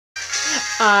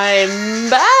I'm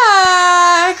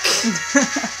back!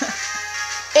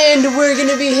 And we're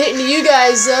gonna be hitting you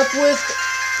guys up with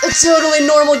a totally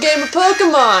normal game of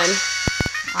Pokemon.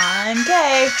 I'm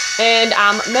Kay. And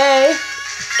I'm May.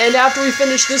 And after we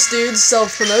finish this dude's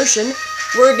self-promotion,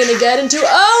 we're gonna get into,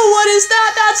 oh, what is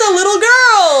that? That's a little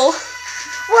girl!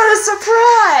 What a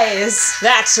surprise!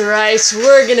 That's right,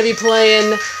 we're gonna be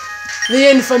playing the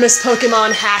infamous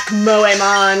Pokemon hack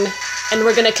Moemon. And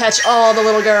we're gonna catch all the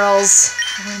little girls.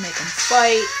 We're gonna make them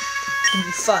fight. It's gonna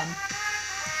be fun.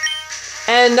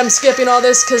 And I'm skipping all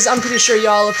this because I'm pretty sure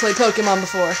y'all have played Pokemon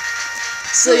before.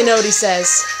 So you know what he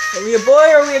says. Are we a boy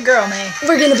or are we a girl, May?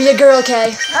 We're gonna be a girl,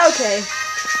 Kay. Okay.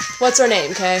 What's our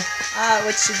name, Kay?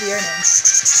 What should be our name?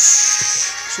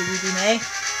 Should we be May?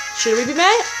 Should we be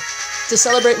May? To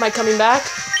celebrate my coming back?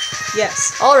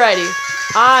 Yes. Alrighty.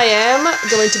 I am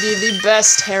going to be the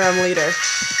best harem leader.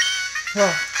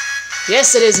 Oh.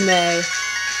 Yes, it is May.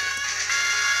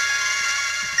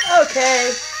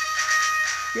 Okay.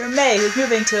 You're May, who's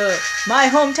moving to my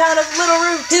hometown of Little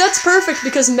Root. Hey, that's perfect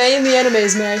because May in the anime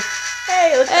is May.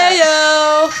 Hey, look at that.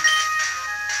 Heyo!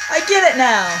 I get it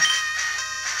now.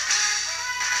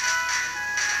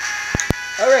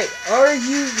 Alright, are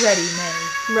you ready, May?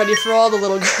 I'm ready for all the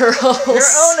little girls. Your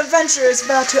own adventure is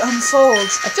about to unfold.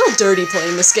 I feel dirty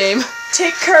playing this game.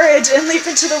 Take courage and leap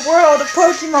into the world of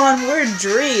Pokemon where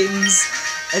dreams,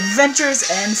 adventures,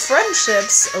 and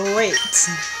friendships await.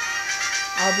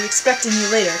 I'll be expecting you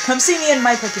later. Come see me in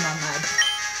my Pokemon lab.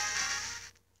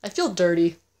 I feel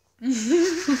dirty.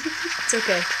 It's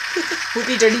okay. We'll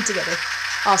be dirty together.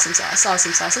 Awesome sauce,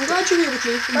 awesome sauce. I'm glad you're here with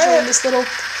me, enjoying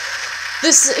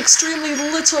this extremely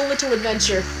little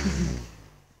adventure.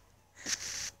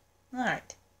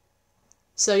 Alright.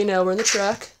 So, you know, we're in the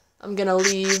truck. I'm gonna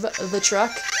leave the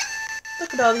truck.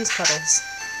 Look at all these puddles.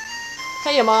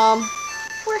 Hey, Mom.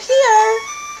 We're here,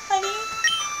 honey.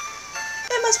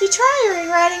 It must be tiring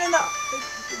riding in the...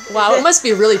 Wow, it must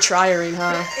be really tiring,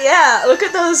 huh? Yeah, look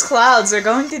at those clouds. They're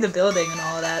going through the building and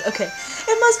all of that. Okay.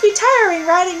 It must be tiring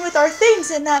riding with our things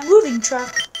in that moving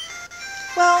truck.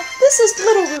 Well, this is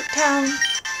Little Root Town.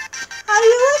 How do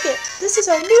you like it? This is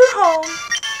our new home.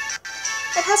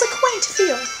 It has a quaint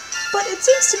feel, but it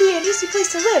seems to be an easy place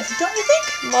to live, don't you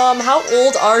think? Mom, how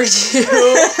old are you?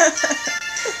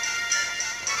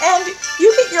 And you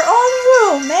get your own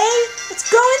room, May. Let's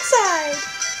go inside.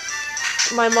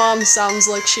 My mom sounds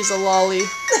like she's a lolly.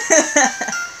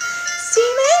 See,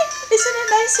 May? Isn't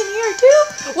it nice in here,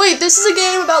 too? Wait, this is a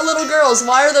game about little girls.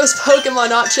 Why are those Pokemon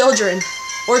not children?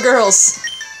 Or girls?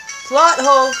 Plot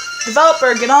hole.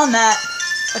 Developer, get on that.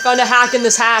 I found a hack in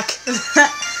this hack.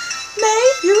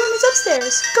 May, your room is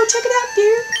upstairs. Go check it out,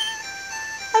 dear.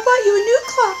 I bought you a new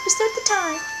clock to start the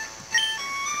time.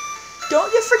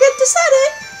 Don't you forget to set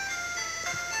it.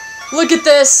 Look at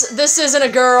this. This isn't a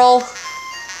girl.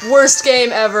 Worst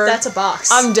game ever. That's a box.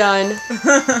 I'm done.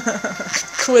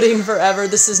 Quitting forever.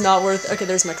 This is not worth... Okay,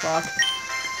 there's my clock.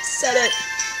 Set it.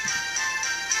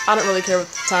 I don't really care what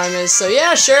the time is, so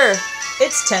yeah, sure.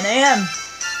 It's 10 a.m.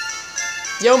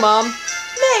 Yo, Mom.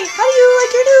 May, how do you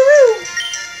like your new room?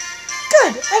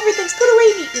 Good. Everything's put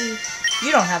away neatly.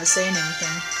 You don't have a say in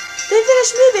anything. They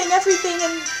finished moving everything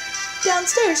in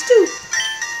downstairs, too.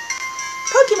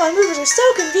 Pokemon movers are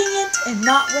so convenient, and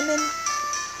not women.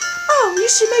 Oh, you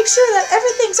should make sure that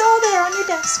everything's all there on your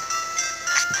desk.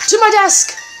 To my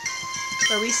desk!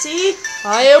 Where we see...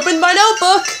 I opened my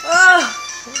notebook!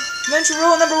 Adventure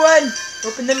rule number 1.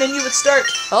 Open the menu with start.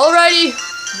 Alrighty.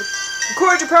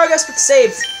 Record your progress with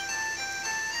save.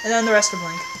 And then the rest are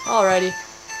blank. Alrighty.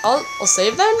 I'll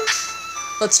save then?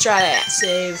 Let's try that.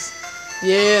 Save.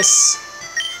 Yes.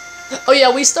 Oh yeah,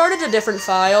 we started a different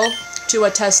file to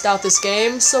test out this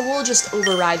game, so we'll just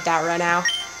override that right now.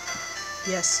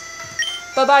 Yes.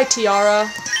 Bye-bye, Tiara.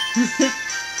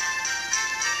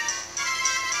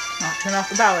 Oh, turn off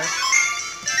the power.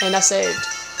 And I saved.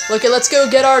 Look, let's go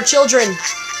get our children.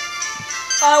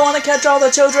 I want to catch all the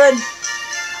children.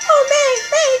 Oh, May,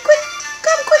 quick,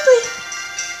 come quickly.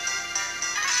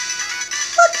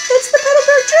 Look, it's the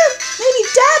Petalburg gym. Maybe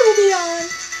Dad will be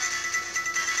on.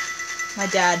 My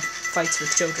dad fights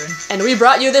with children. And we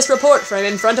brought you this report from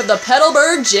in front of the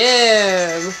Petalburg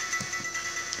gym.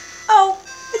 Oh,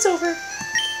 it's over.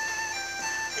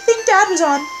 I think Dad was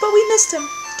on, but we missed him.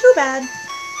 Too bad.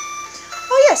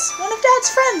 Oh yes, one of Dad's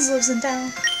friends lives in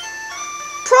town.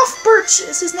 Prof Birch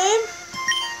is his name.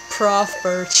 Prof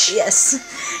Birch. Yes.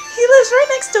 He lives right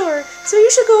next door, so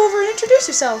you should go over and introduce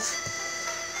yourself.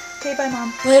 Okay, bye,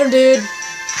 Mom. Later, dude.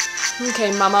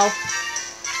 Okay, Momo.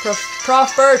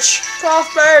 Prof Birch. Prof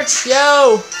Birch.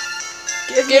 Yo.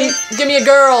 Give me a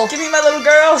girl. Give me my little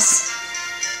girls.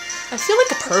 I feel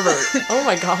like a pervert. Oh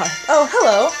my god. Oh,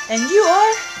 hello. And you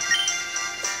are?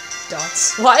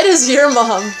 Dots. Why does your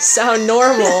mom sound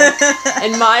normal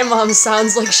and my mom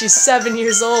sounds like she's 7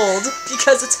 years old?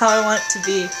 Because it's how I want it to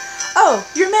be. Oh,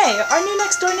 you're May, our new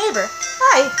next door neighbor.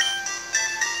 Hi.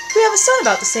 We have a son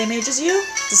about the same age as you.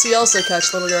 Does he also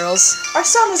catch little girls? Our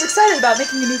son was excited about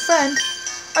making a new friend.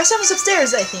 Our son was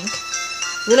upstairs, I think.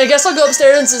 Then I guess I'll go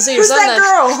upstairs and see your Who's son that then.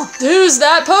 girl? Who's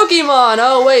that Pokemon?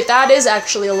 Oh wait, that is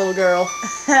actually a little girl.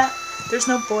 There's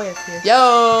no boy up here.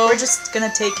 Yo. We're just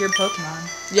gonna take your Pokemon.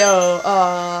 Yo,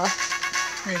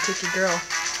 We're gonna take your girl.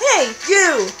 Hey,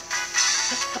 you!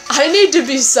 I need to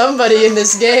be somebody in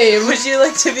this game. Would you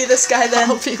like to be this guy then?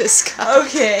 I'll be this guy.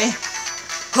 Okay.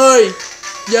 Hey,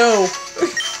 yo.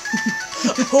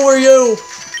 Who are you?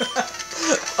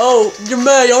 Oh, you're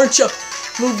May, aren't you?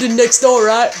 Moved in next door,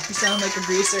 right? You sound like a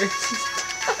greaser.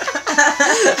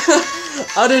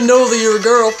 I didn't know that you were a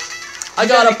girl. I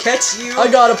got a catch you.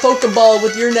 I got a Pokeball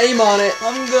with your name on it.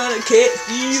 I'm gonna catch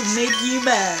you, make you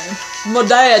mine. My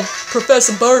dad,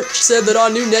 Professor Birch, said that our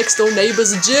new next door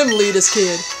neighbor's a gym leader's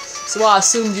kid. So I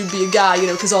assumed you'd be a guy, you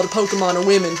know, because all the Pokemon are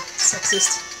women.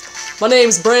 Sexist. My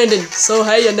name's Brandon, so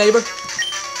hey, ya neighbor.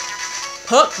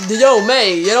 Huh? Yo,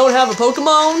 May, you don't have a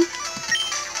Pokemon?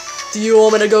 Do you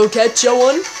want me to go catch you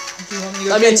one? Do you want me to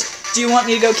go do you want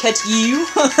me to go catch you?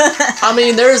 I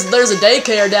mean, there's a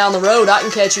daycare down the road. I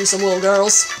can catch you some little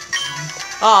girls.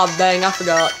 Ah, dang, I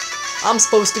forgot. I'm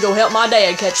supposed to go help my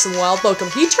dad catch some wild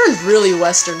Pokemon. He turned really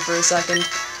western for a second.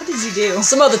 What did you do?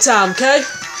 Some other time, okay?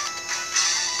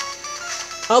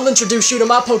 I'll introduce you to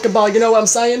my Pokeball, you know what I'm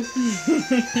saying?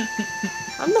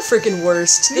 I'm the freaking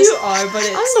worst. You are, but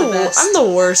it's the best. I'm the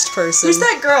worst person. Who's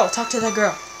that girl? Talk to that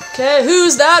girl. Okay,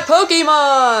 who's that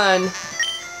Pokemon?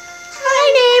 Hi,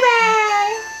 neighbor!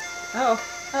 Oh,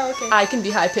 okay. I can be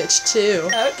high-pitched, too.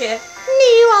 Okay. Do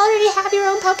you already have your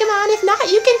own Pokemon? If not,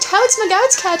 you can totes my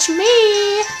goats catch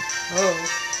me. Oh.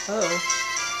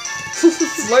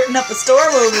 Flirting up a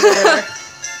storm over there.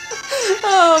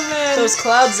 Oh, man. Those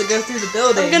clouds that go through the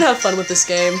building. I'm gonna have fun with this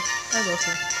game. I will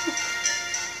too.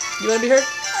 You wanna be her?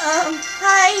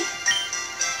 Hi.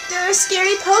 There are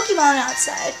scary Pokemon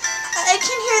outside. I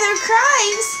can hear their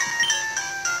cries.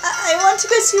 I want to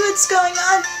go see what's going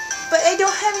on, but I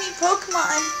don't have any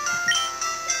Pokemon.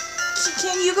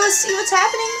 Can you go see what's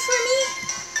happening for me?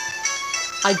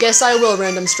 I guess I will,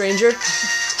 random stranger.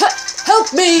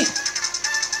 Help me!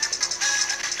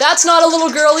 That's not a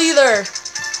little girl either.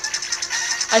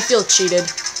 I feel cheated.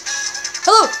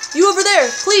 Hello, you over there,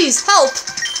 please, help!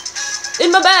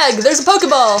 In my bag, there's a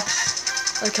Pokeball.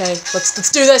 Okay,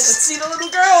 let's do this. Let's see the little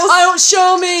girls. I don't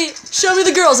show me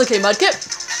the girls. Okay, Mudkip.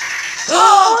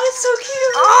 Oh, it's so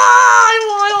cute. Ah, I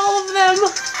want all of them.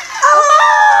 Oh!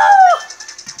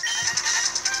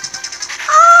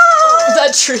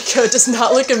 That Trico does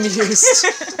not look amused.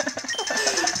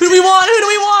 Who do we want? Who do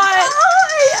we want?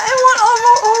 I want all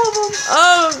of them.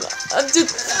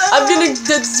 I'm gonna.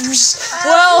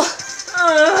 Well,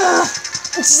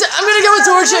 I'm gonna go with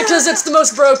Torchic because it's the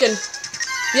most broken.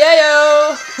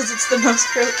 Yayo! Because it's the most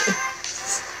broken.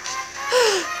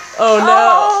 Oh no!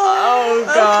 Oh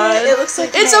god! Okay, it looks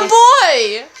like it's May. a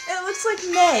boy. It looks like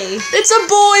May. It's a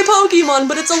boy Pokemon,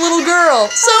 but it's a little girl.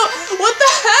 So what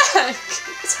the heck?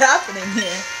 What's happening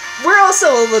here? We're also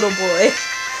a little boy.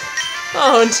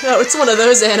 Oh no! It's one of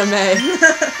those anime.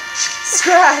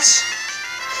 Scratch.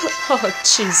 Oh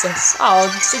Jesus! Oh,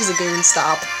 Zigzagoon,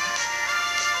 stop.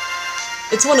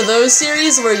 It's one of those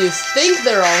series where you think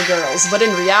they're all girls, but in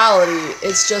reality,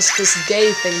 it's just this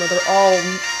gay thing where they're all.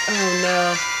 Oh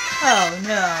no! Oh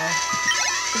no!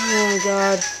 Oh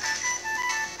god!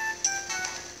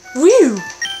 Whew!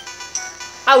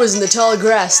 I was in the tall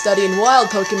grass studying wild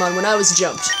Pokemon when I was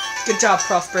jumped. Good job,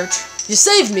 Prof. Birch. You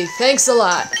saved me, thanks a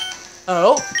lot.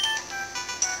 Oh?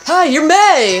 Hi, you're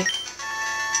May!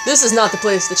 This is not the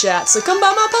place to chat, so come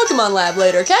by my Pokemon lab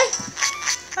later, okay?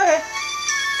 Okay.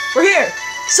 We're here!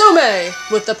 So May,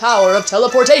 with the power of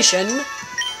teleportation,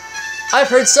 I've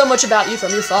heard so much about you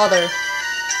from your father.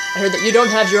 I heard that you don't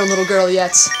have your own little girl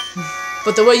yet.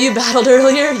 But the way you battled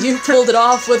earlier, you pulled it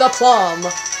off with aplomb.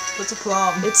 What's a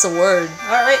plum? It's a word.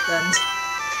 Alright then.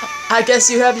 I guess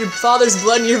you have your father's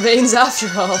blood in your veins after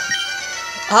all.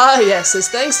 Ah yes, as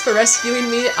thanks for rescuing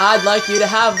me, I'd like you to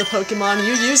have the Pokemon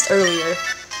you used earlier.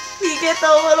 You get the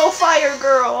little fire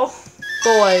girl.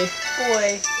 Boy.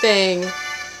 Thing.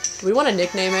 Do we want to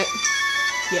nickname it?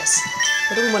 Yes.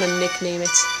 What do we want to nickname it?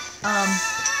 I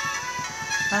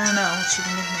don't know. What should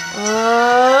we nickname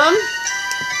it?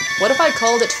 What if I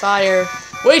called it Fire?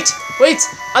 Wait!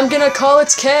 I'm gonna call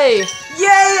it K!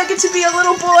 Yay! I get to be a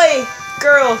little boy!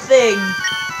 Girl thing.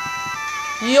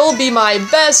 You'll be my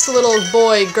best little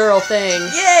boy-girl thing.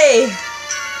 Yay!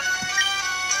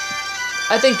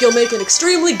 I think you'll make an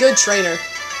extremely good trainer.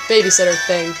 Babysitter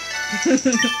thing.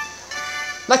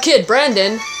 My kid,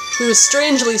 Brandon, who is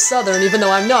strangely southern even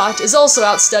though I'm not, is also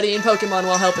out studying Pokemon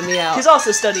while helping me out. He's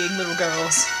also studying little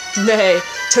girls. Nay,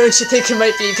 don't you think it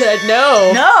might be good?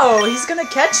 No. No, he's gonna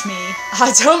catch me.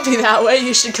 Don't be that way.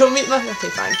 You should go meet my... Okay,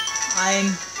 fine.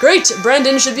 I'm... Great!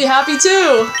 Brendan should be happy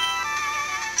too!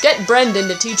 Get Brendan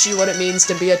to teach you what it means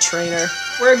to be a trainer.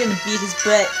 We're gonna beat his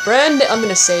butt. Brendan... I'm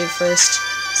gonna save first.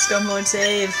 Stonelord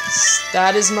save.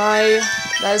 That is my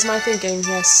thinking,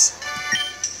 yes.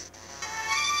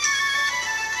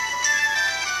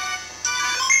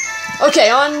 Okay,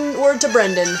 onward to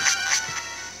Brendan.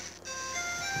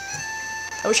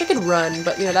 I wish I could run,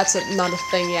 but, you know, that's not a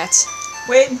thing yet.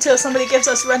 Wait until somebody gives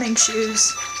us running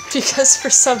shoes. Because for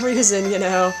some reason, you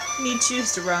know... We need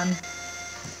shoes to run.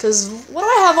 Because what do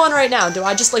I have on right now? Do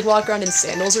I just, like, walk around in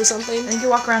sandals or something? I think you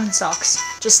walk around in socks.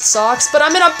 Just socks? But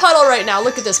I'm in a puddle right now.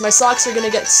 Look at this. My socks are gonna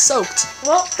get soaked.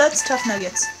 Well, that's tough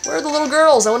nuggets. Where are the little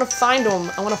girls? I want to find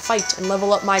them. I want to fight and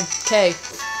level up my K.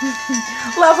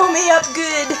 Level me up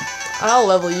good. I'll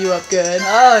level you up good.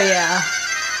 Oh, yeah.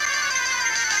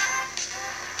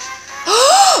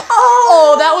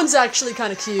 Oh, that one's actually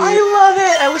kind of cute. I love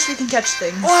it. I wish we could catch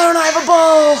things. Why don't I have a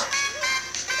ball?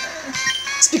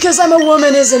 It's because I'm a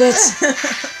woman, isn't it?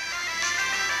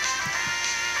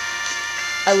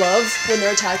 I love when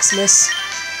their attacks miss.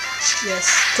 Yes.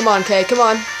 Come on, Kay, come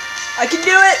on. I can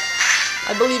do it!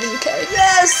 I believe in you, Kay.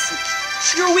 Yes!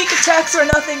 Your weak attacks are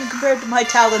nothing compared to my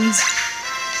talons.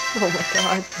 Oh my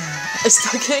god. I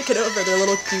still can't get over their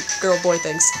little cute girl-boy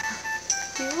things.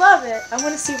 You love it. I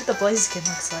want to see what the Blaziken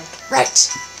looks like.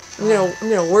 Right! I'm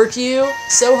gonna work you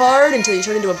so hard until you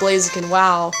turn into a Blaziken.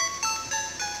 Wow.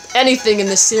 Anything in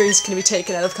this series can be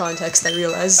taken out of context, I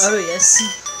realize. Oh, yes.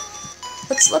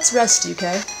 Let's rest you,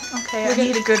 Kay. Okay, I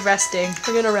need a good resting.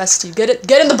 We're gonna rest you. Get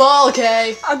in the ball,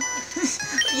 Kay!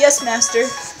 Yes, master.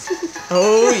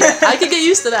 Oh, yeah. I could get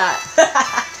used to that.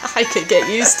 I could get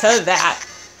used to that.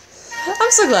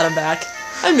 I'm so glad I'm back.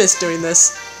 I miss doing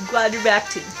this. I'm glad you're back,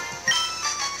 too.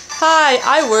 Hi,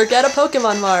 I work at a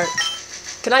Pokemon Mart.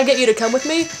 Can I get you to come with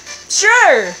me?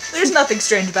 Sure! There's nothing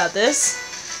strange about this.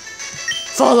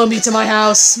 Follow me to my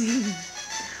house.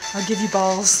 I'll give you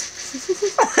balls.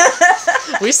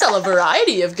 We sell a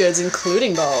variety of goods,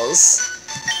 including balls.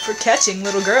 For catching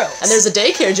little girls. And there's a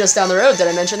daycare just down the road. Did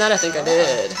I mention that? I think I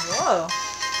did. Whoa.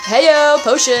 Heyo,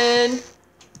 potion!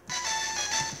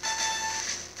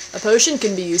 A potion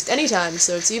can be used anytime,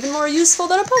 so it's even more useful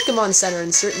than a Pokemon Center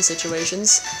in certain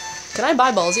situations. Can I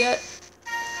buy balls yet?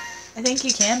 I think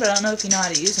you can, but I don't know if you know how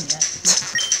to use them yet.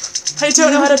 I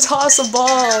don't know how to toss a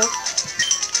ball.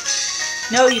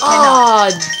 No, you cannot. Ah,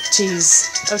 jeez.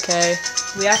 Okay.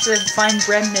 We have to find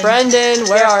Brendan. Brendan,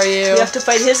 where are you? We have to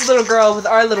fight his little girl with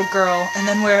our little girl, and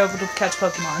then we're able to catch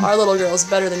Pokemon. Our little girl's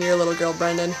better than your little girl,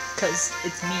 Brendan. Because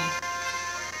it's me.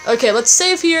 Okay, let's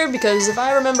save here, because if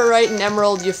I remember right, in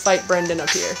Emerald, you fight Brendan up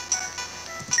here.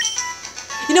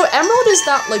 You know, Emerald is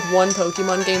that, like, one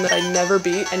Pokemon game that I never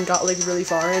beat and got, like, really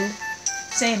far in.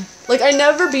 Same. Like, I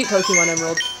never beat Pokemon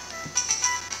Emerald.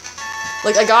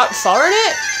 Like, I got far in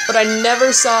it, but I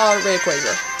never saw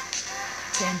Rayquaza.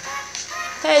 Same.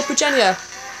 Hey, Puchenia.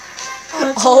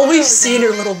 Oh, All we've seen are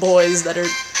little boys that are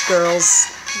girls.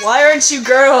 Why aren't you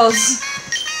girls?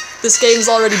 This game's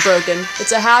already broken.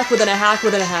 It's a hack within a hack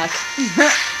within a hack.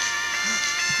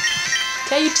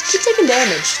 Okay, you keep taking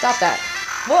damage. Stop that.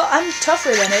 Well, I'm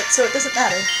tougher than it, so it doesn't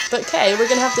matter. But Kay, we're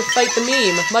gonna have to fight the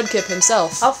meme, Mudkip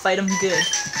himself. I'll fight him good.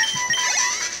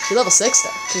 You're level 6 though.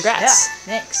 Congrats.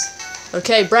 Yeah, thanks.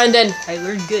 Okay, Brendan. I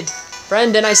learned good.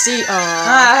 Brendan, I see.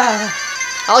 Ah.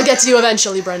 I'll get to you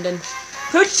eventually, Brendan.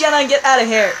 Pooch Jenna, get out of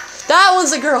here. That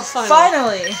one's a girl, finally.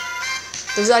 Finally.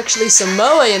 There's actually some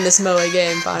Moe in this Moe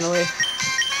game, finally.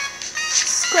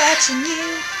 Scratching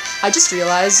you. I just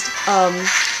realized,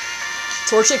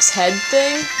 Torchic's head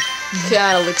thing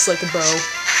kinda looks like a bow.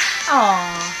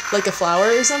 Aww. Like a flower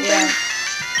or something? Yeah.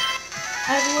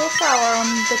 I have a little flower on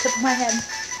the tip of my head.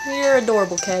 You're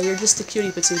adorable, Kay. You're just a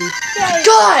cutie patootie. Yay.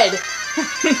 God!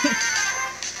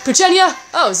 Puchenia!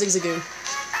 Oh, Zigzagoon.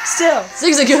 Still.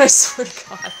 Zigzagoon, I swear to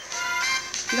God.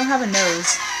 You don't have a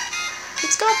nose.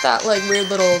 It's got that, like, weird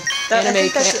little anime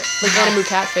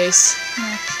cat face.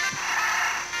 Yeah.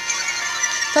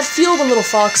 That feel when little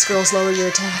fox girls lower your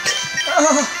attack.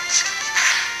 Oh.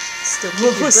 Still keep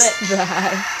What your was butt.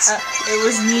 that? It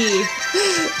was me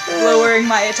lowering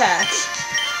my attack.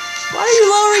 Why are you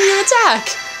lowering your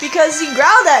attack? Because he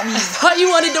growled at me. I thought you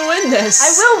wanted to win this.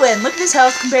 I will win. Look at his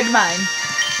health compared to mine.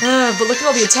 But look at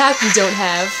all the attack you don't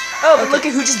have. Oh, but Okay. look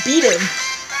at who just beat him.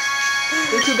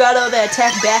 Look who got all that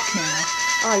attack back now.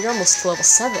 Oh, you're almost to level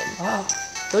 7. Oh.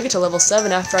 You'll get to level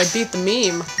 7 after I beat the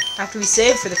meme. After we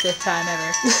saved for the 5th time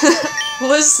ever.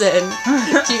 Listen,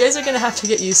 you guys are gonna have to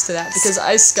get used to that because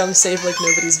I scum save like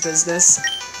nobody's business.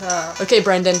 Okay,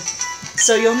 Brendan.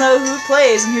 So you'll know who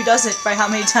plays and who doesn't by how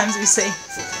many times we save.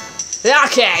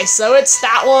 Okay, so it's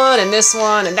that one and this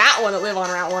one and that one that live on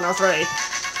Route 103.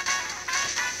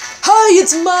 Hi,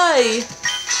 it's May!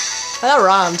 That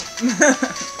rhymed.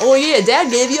 Oh yeah,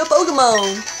 Dad gave you a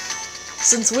Pokemon.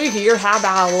 Since we're here, how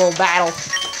about a little battle?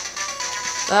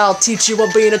 I'll teach you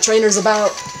what being a trainer's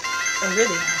about. Oh,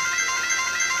 really?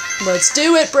 Let's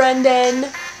do it, Brendan!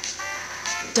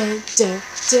 Dun, dun,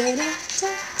 dun, dun,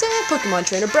 dun, dun. Pokemon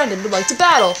trainer Brendan would like to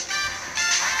battle.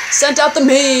 Sent out the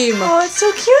meme! Oh, it's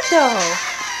so cute though.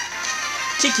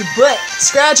 Kick your butt.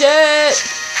 Scratch it!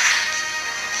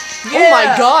 Yeah. Oh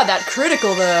my god, that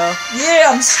critical though. Yeah,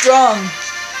 I'm strong.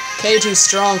 K2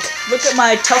 strong. Look at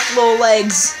my tough little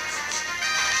legs.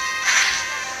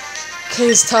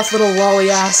 K's tough little lolly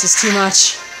ass is too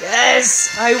much.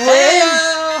 Yes, I win.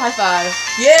 Hey-o! High five.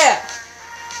 Yeah.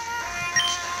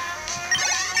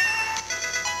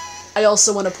 I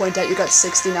also want to point out you got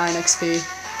 69 XP.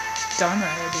 Darn right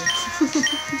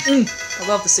I do. I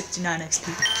love the 69 XP.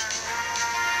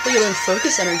 But you learned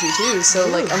focus energy too, so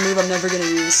like a move I'm never gonna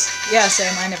use. Yeah,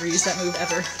 Sam, I never used that move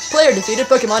ever. Player defeated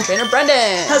Pokemon trainer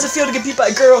Brendan. How's it feel to get beat by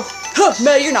a girl? Huh,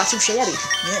 May, you're not too shady.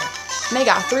 Yeah. May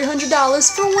got $300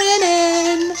 for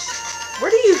winning. Where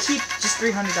do you keep just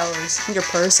 $300? Your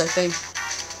purse, I think.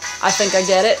 I think I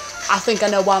get it. I think I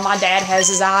know why my dad has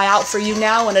his eye out for you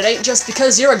now, and it ain't just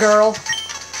because you're a girl.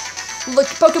 Look,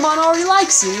 Pokemon already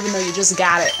likes you, even though you just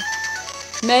got it.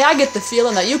 May, I get the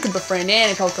feeling that you can befriend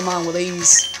any Pokemon with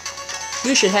ease.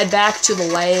 We should head back to the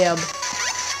lab.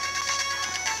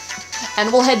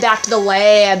 And we'll head back to the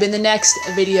lab in the next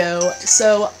video.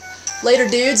 So, later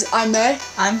dudes, I'm May.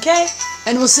 I'm Kay.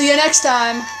 And we'll see you next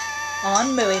time.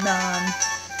 On Millymon.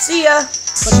 See ya!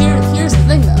 But here's the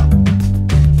thing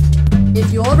though.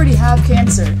 If you already have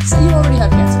cancer, say you already have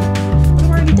cancer,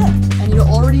 I'm already dead. and you're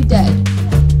already dead,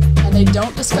 and they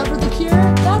don't discover the cure,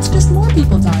 that's just more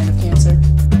people dying of cancer.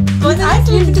 But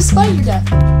Even despite your death.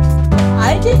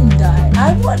 I didn't die.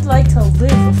 I would like to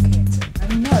live with cancer. I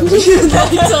don't know. You'd like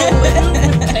to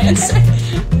live with cancer?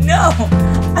 No!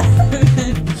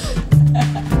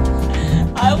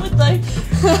 I would like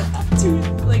to,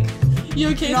 like, You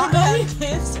okay not with that? have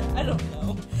cancer. I don't know.